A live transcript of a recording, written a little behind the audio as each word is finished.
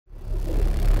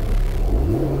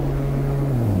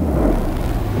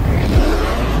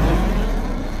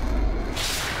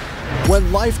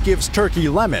When life gives Turkey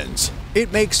lemons,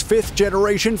 it makes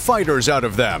fifth-generation fighters out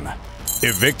of them.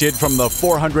 Evicted from the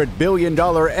 $400 billion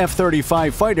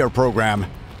F-35 fighter program,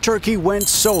 Turkey went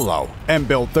solo and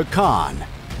built the Kaan,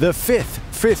 the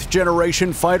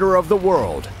fifth-generation fighter of the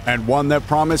world, and one that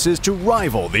promises to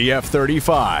rival the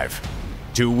F-35.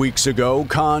 2 weeks ago,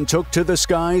 Kaan took to the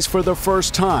skies for the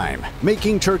first time,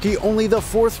 making Turkey only the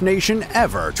fourth nation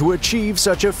ever to achieve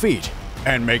such a feat,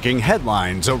 and making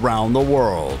headlines around the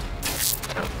world.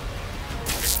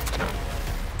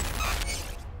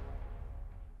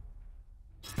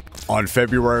 On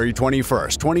February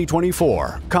 21,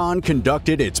 2024, Kaan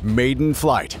conducted its maiden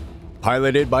flight.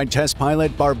 Piloted by test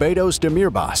pilot Barbados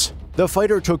Demirbas, the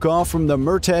fighter took off from the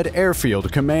Mürted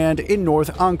Airfield Command in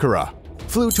North Ankara,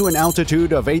 flew to an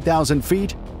altitude of 8,000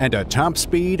 feet and a top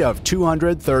speed of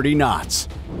 230 knots.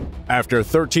 After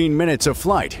 13 minutes of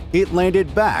flight, it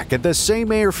landed back at the same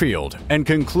airfield and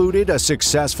concluded a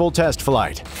successful test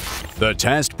flight. The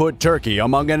test put Turkey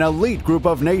among an elite group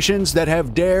of nations that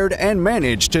have dared and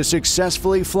managed to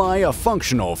successfully fly a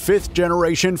functional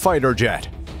fifth-generation fighter jet.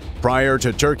 Prior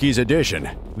to Turkey's addition,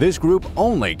 this group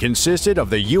only consisted of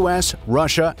the US,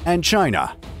 Russia, and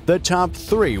China, the top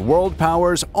three world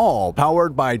powers, all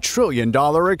powered by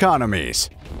trillion-dollar economies.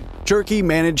 Turkey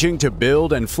managing to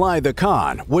build and fly the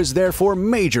Kaan was therefore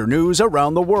major news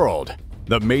around the world.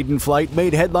 The maiden flight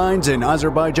made headlines in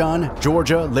Azerbaijan,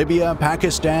 Georgia, Libya,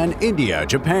 Pakistan, India,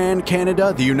 Japan,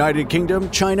 Canada, the United Kingdom,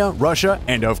 China, Russia,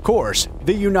 and of course,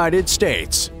 the United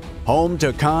States, home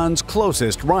to Kaan's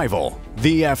closest rival,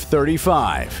 the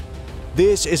F-35.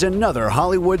 This is another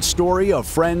Hollywood story of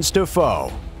friends to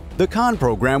foe. The Kaan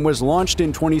program was launched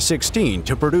in 2016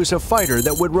 to produce a fighter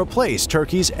that would replace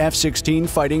Turkey's F-16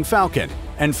 Fighting Falcon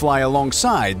and fly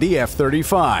alongside the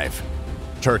F-35.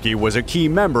 Turkey was a key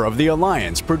member of the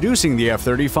alliance producing the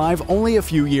F-35 only a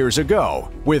few years ago,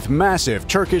 with massive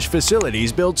Turkish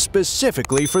facilities built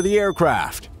specifically for the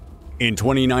aircraft. In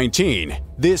 2019,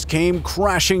 this came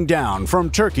crashing down from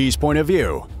Turkey's point of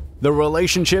view. The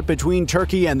relationship between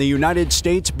Turkey and the United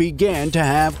States began to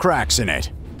have cracks in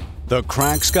it. The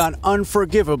cracks got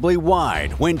unforgivably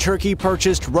wide when Turkey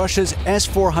purchased Russia's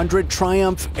S-400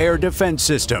 Triumph air defense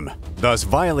system, thus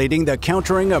violating the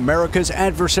Countering America's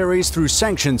Adversaries Through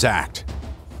Sanctions Act.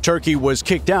 Turkey was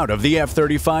kicked out of the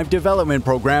F-35 development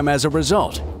program as a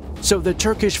result, so the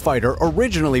Turkish fighter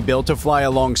originally built to fly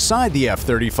alongside the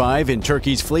F-35 in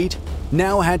Turkey's fleet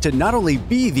now had to not only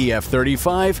be the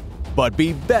F-35, but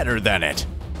be better than it.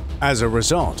 As a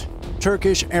result,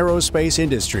 Turkish Aerospace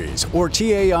Industries, or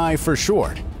TAI for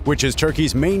short, which is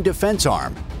Turkey's main defense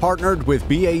arm, partnered with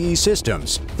BAE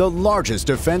Systems, the largest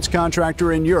defense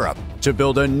contractor in Europe, to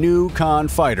build a new Kaan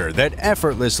fighter that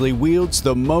effortlessly wields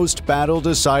the most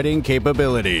battle-deciding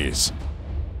capabilities.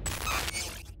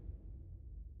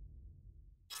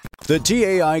 The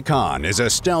TAI Kaan is a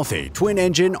stealthy,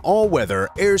 twin-engine, all-weather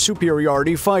air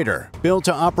superiority fighter built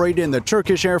to operate in the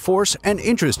Turkish Air Force and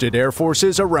interested air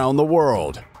forces around the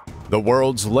world. The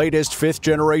world's latest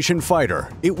fifth-generation fighter,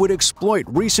 it would exploit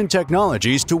recent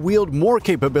technologies to wield more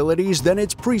capabilities than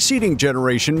its preceding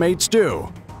generation mates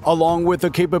do, along with the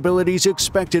capabilities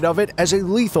expected of it as a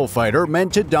lethal fighter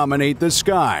meant to dominate the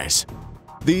skies.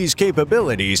 These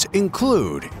capabilities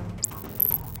include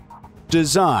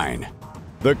design.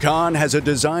 The Kaan has a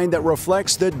design that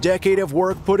reflects the decade of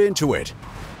work put into it.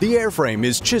 The airframe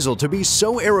is chiseled to be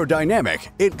so aerodynamic,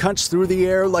 it cuts through the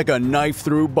air like a knife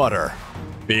through butter.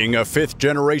 Being a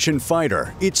fifth-generation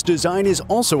fighter, its design is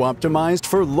also optimized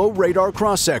for low radar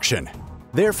cross-section.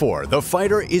 Therefore, the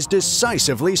fighter is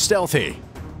decisively stealthy.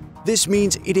 This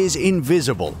means it is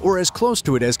invisible, or as close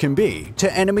to it as can be,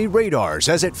 to enemy radars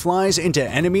as it flies into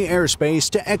enemy airspace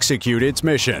to execute its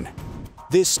mission.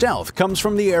 This stealth comes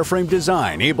from the airframe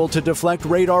design able to deflect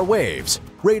radar waves,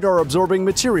 radar-absorbing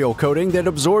material coating that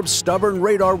absorbs stubborn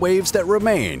radar waves that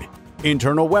remain,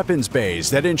 internal weapons bays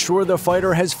that ensure the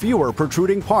fighter has fewer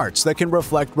protruding parts that can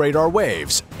reflect radar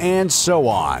waves, and so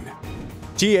on.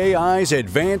 TAI's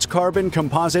Advanced Carbon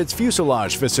Composites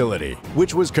Fuselage Facility,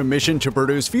 which was commissioned to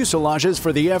produce fuselages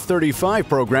for the F-35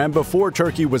 program before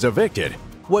Turkey was evicted,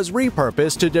 was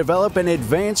repurposed to develop an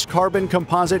advanced carbon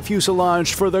composite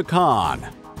fuselage for the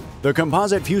Kaan. The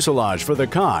composite fuselage for the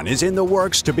Kaan is in the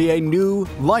works to be a new,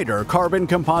 lighter carbon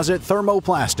composite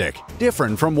thermoplastic,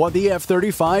 different from what the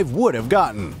F-35 would have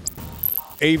gotten.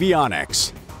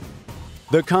 Avionics.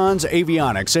 The Kaan's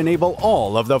avionics enable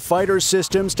all of the fighter's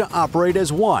systems to operate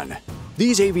as one.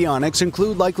 These avionics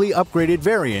include likely upgraded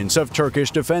variants of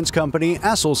Turkish defense company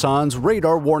Aselsan's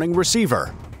radar warning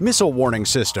receiver, missile warning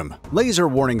system, laser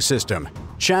warning system,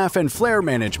 chaff and flare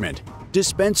management,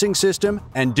 dispensing system,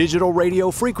 and digital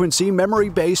radio frequency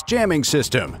memory-based jamming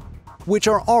system, which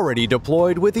are already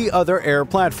deployed with the other air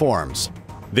platforms.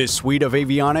 This suite of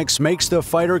avionics makes the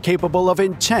fighter capable of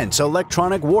intense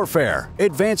electronic warfare,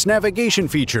 advanced navigation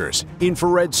features,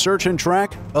 infrared search and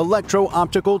track,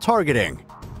 electro-optical targeting,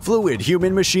 fluid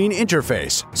human-machine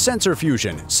interface, sensor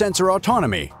fusion, sensor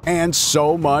autonomy, and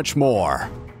so much more.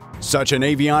 Such an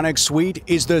avionics suite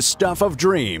is the stuff of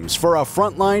dreams for a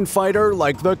frontline fighter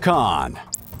like the Kaan.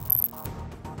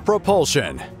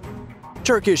 Propulsion.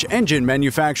 Turkish engine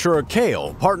manufacturer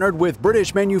Kaan partnered with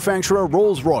British manufacturer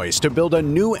Rolls-Royce to build a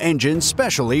new engine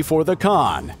specially for the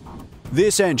Kaan.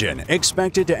 This engine,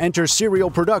 expected to enter serial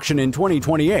production in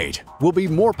 2028, will be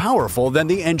more powerful than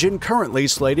the engine currently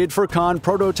slated for Kaan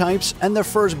prototypes and the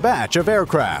first batch of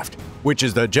aircraft, which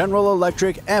is the General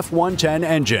Electric F-110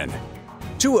 engine.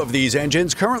 Two of these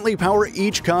engines currently power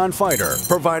each Kaan fighter,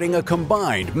 providing a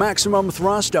combined maximum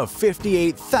thrust of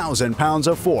 58,000 pounds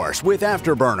of force with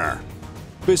afterburner.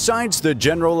 Besides the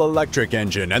General Electric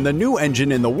engine and the new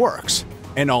engine in the works,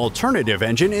 an alternative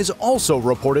engine is also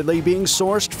reportedly being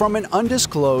sourced from an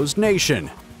undisclosed nation.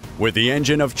 With the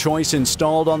engine of choice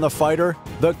installed on the fighter,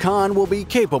 the Kaan will be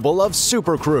capable of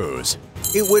supercruise.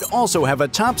 It would also have a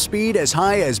top speed as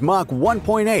high as Mach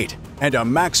 1.8 and a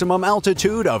maximum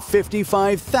altitude of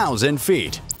 55,000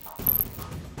 feet.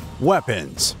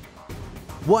 Weapons.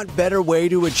 What better way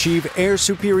to achieve air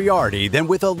superiority than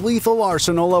with a lethal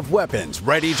arsenal of weapons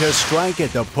ready to strike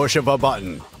at the push of a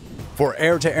button? For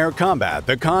air-to-air combat,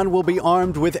 the Kaan will be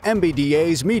armed with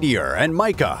MBDA's Meteor and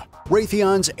Mica,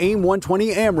 Raytheon's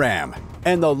AIM-120 AMRAAM,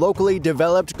 and the locally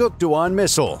developed Gukdoğan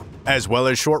missile, as well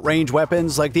as short-range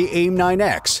weapons like the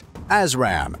AIM-9X,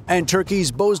 ASRAAM, and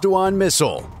Turkey's Bozdoğan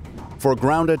missile. For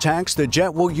ground attacks, the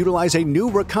jet will utilize a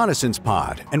new reconnaissance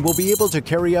pod and will be able to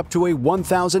carry up to a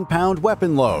 1,000-pound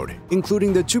weapon load,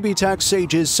 including the TÜBİTAK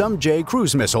Sage's SUM-J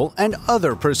cruise missile and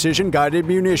other precision-guided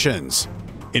munitions.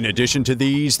 In addition to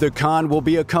these, the Kaan will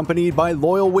be accompanied by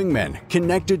loyal wingmen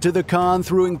connected to the Kaan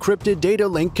through encrypted data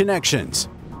link connections.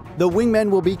 The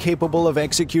wingmen will be capable of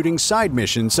executing side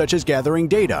missions such as gathering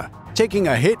data, taking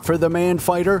a hit for the manned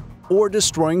fighter, or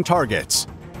destroying targets.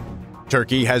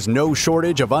 Turkey has no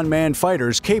shortage of unmanned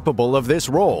fighters capable of this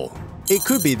role. It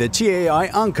could be the TAI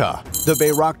Anka, the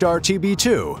Bayraktar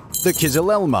TB2, the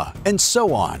Kizil Elma, and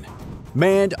so on.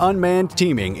 Manned-unmanned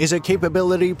teaming is a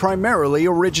capability primarily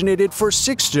originated for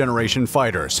 6th-generation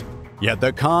fighters, yet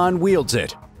the Kaan wields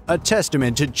it, a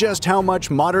testament to just how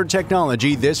much modern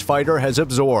technology this fighter has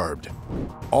absorbed.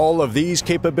 All of these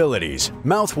capabilities,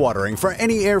 mouthwatering for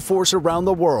any air force around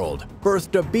the world,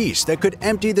 birthed a beast that could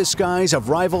empty the skies of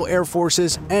rival air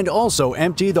forces and also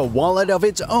empty the wallet of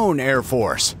its own air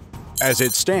force. As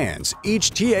it stands,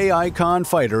 each TAI Kaan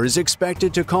fighter is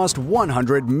expected to cost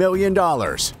 $100 million.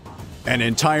 An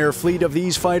entire fleet of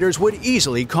these fighters would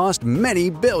easily cost many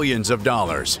billions of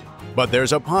dollars. But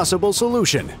there's a possible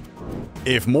solution.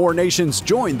 If more nations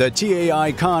join the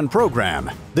TAI Kaan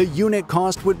program, the unit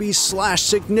cost would be slashed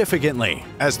significantly,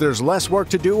 as there's less work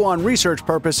to do on research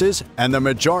purposes and the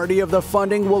majority of the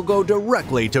funding will go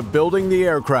directly to building the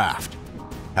aircraft.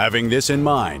 Having this in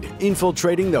mind,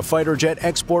 infiltrating the fighter jet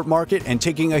export market and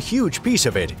taking a huge piece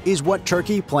of it is what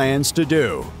Turkey plans to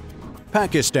do.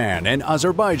 Pakistan and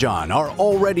Azerbaijan are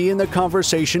already in the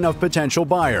conversation of potential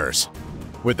buyers.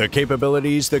 With the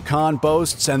capabilities the Kaan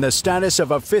boasts and the status of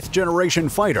a 5th-generation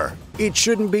fighter, it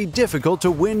shouldn't be difficult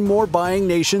to win more buying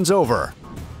nations over.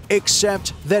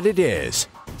 Except that it is,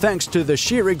 thanks to the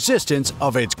sheer existence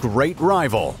of its great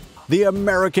rival, the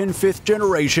American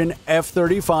 5th-generation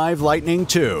F-35 Lightning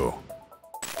II.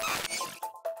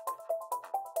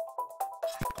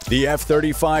 The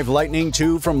F-35 Lightning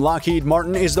II from Lockheed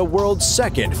Martin is the world's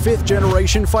second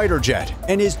 5th-generation fighter jet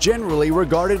and is generally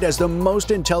regarded as the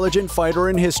most intelligent fighter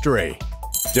in history.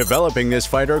 Developing this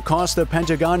fighter cost the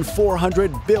Pentagon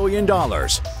 $400 billion,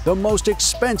 the most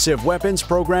expensive weapons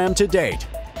program to date.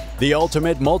 The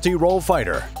ultimate multi-role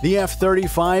fighter, the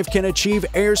F-35 can achieve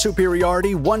air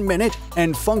superiority 1 minute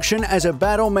and function as a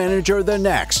battle manager the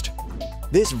next.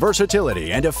 This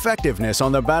versatility and effectiveness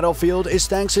on the battlefield is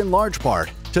thanks in large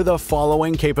part to the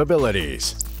following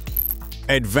capabilities.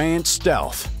 Advanced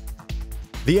stealth.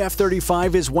 The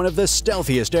F-35 is one of the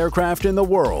stealthiest aircraft in the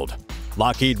world.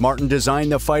 Lockheed Martin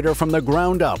designed the fighter from the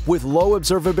ground up with low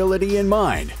observability in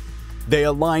mind. They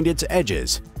aligned its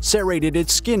edges, serrated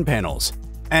its skin panels,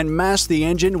 and masked the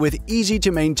engine with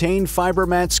easy-to-maintain fiber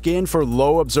matte skin for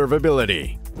low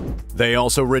observability. They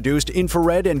also reduced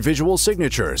infrared and visual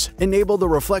signatures, enabled the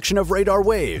reflection of radar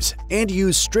waves, and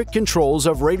used strict controls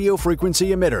of radio frequency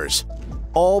emitters.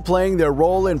 all playing their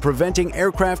role in preventing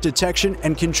aircraft detection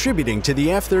and contributing to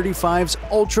the F-35's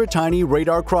ultra-tiny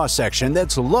radar cross-section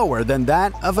that's lower than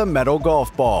that of a metal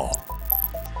golf ball.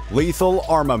 Lethal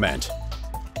armament.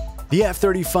 The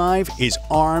F-35 is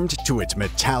armed to its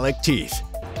metallic teeth.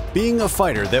 Being a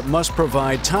fighter that must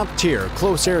provide top-tier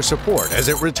close-air support as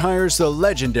it retires the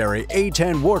legendary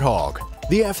A-10 Warthog,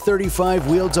 the F-35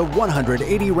 wields a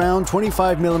 180-round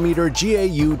 25mm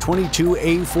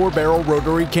GAU-22A 4-barrel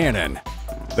rotary cannon.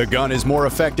 The gun is more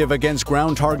effective against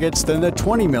ground targets than the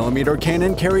 20mm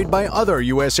cannon carried by other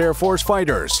U.S. Air Force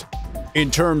fighters.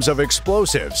 In terms of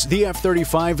explosives, the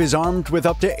F-35 is armed with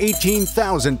up to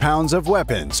 18,000 pounds of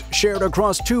weapons shared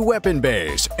across 2 weapon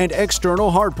bays and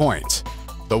external hardpoints.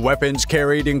 The weapons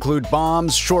carried include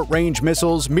bombs, short-range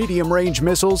missiles, medium-range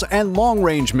missiles, and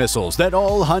long-range missiles that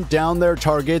all hunt down their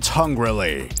targets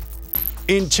hungrily.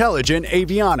 Intelligent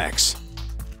avionics.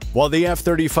 While the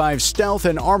F-35's stealth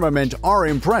and armament are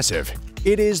impressive,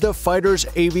 it is the fighter's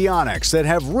avionics that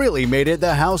have really made it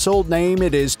the household name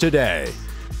it is today.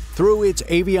 Through its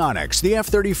avionics, the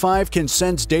F-35 can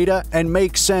sense data and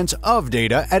make sense of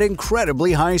data at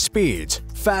incredibly high speeds,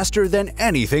 faster than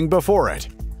anything before it.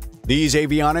 These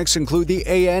avionics include the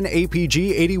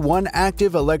AN/APG-81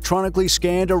 Active Electronically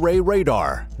Scanned Array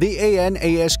Radar, the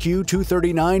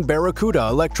AN/ASQ-239 Barracuda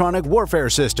Electronic Warfare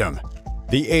System,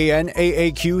 the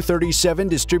AN/AAQ-37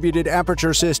 Distributed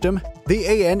Aperture System, the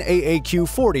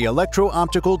AN/AAQ-40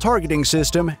 Electro-Optical Targeting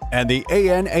System, and the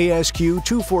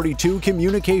AN/ASQ-242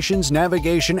 Communications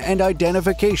Navigation and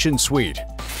Identification Suite.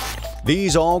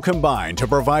 These all combine to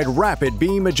provide rapid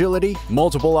beam agility,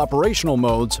 multiple operational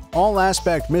modes,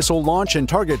 all-aspect missile launch and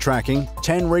target tracking,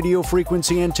 10 radio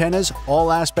frequency antennas,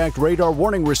 all-aspect radar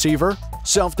warning receiver,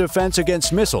 self-defense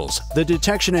against missiles, the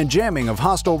detection and jamming of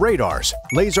hostile radars,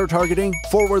 laser targeting,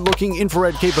 forward-looking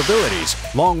infrared capabilities,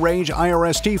 long-range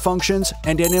IRST functions,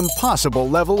 and an impossible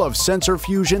level of sensor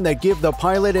fusion that give the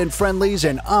pilot and friendlies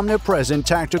an omnipresent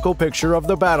tactical picture of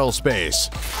the battle space.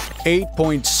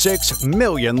 8.6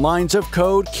 million lines of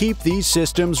code keep these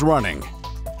systems running.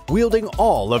 Wielding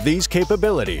all of these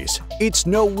capabilities, it's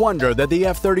no wonder that the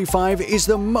F-35 is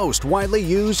the most widely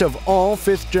used of all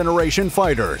 5th-generation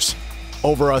fighters.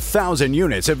 Over 1,000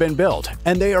 units have been built,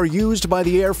 and they are used by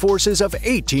the air forces of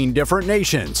 18 different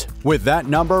nations, with that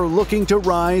number looking to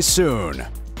rise soon.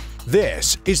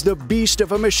 This is the beast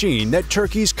of a machine that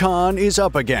Turkey's Kaan is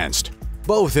up against,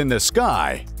 both in the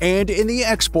sky and in the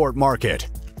export market.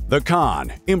 The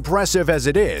Kaan, impressive as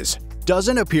it is,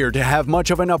 doesn't appear to have much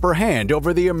of an upper hand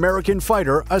over the American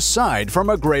fighter aside from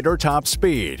a greater top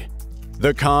speed.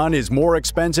 The Kaan is more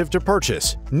expensive to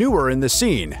purchase, newer in the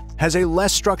scene, has a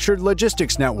less structured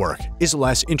logistics network, is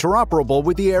less interoperable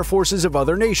with the air forces of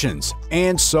other nations,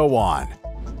 and so on.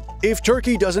 If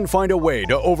Turkey doesn't find a way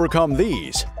to overcome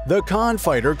these, the Kaan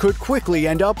fighter could quickly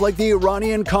end up like the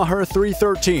Iranian Kahr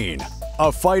 313,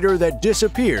 a fighter that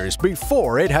disappears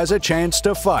before it has a chance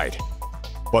to fight.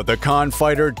 But the Kaan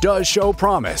fighter does show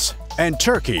promise, and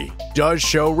Turkey does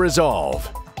show resolve.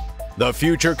 The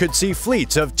future could see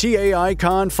fleets of TAI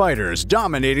Kaan fighters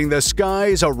dominating the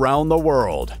skies around the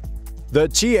world. The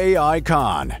TAI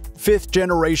Kaan, 5th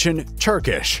generation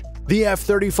Turkish, the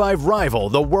F-35 rival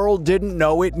the world didn't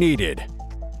know it needed.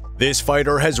 This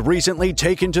fighter has recently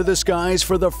taken to the skies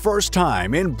for the first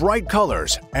time in bright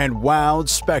colors and wowed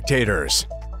spectators.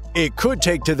 It could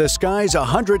take to the skies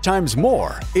 100 times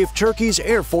more if Turkey's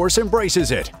Air Force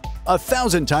embraces it,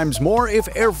 1,000 times more if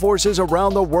air forces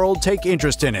around the world take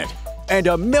interest in it, and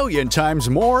 1,000,000 times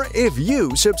more if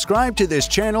you subscribe to this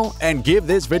channel and give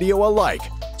this video a like.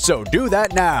 So do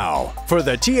that now for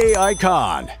the TAI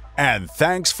Kaan, and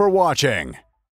thanks for watching.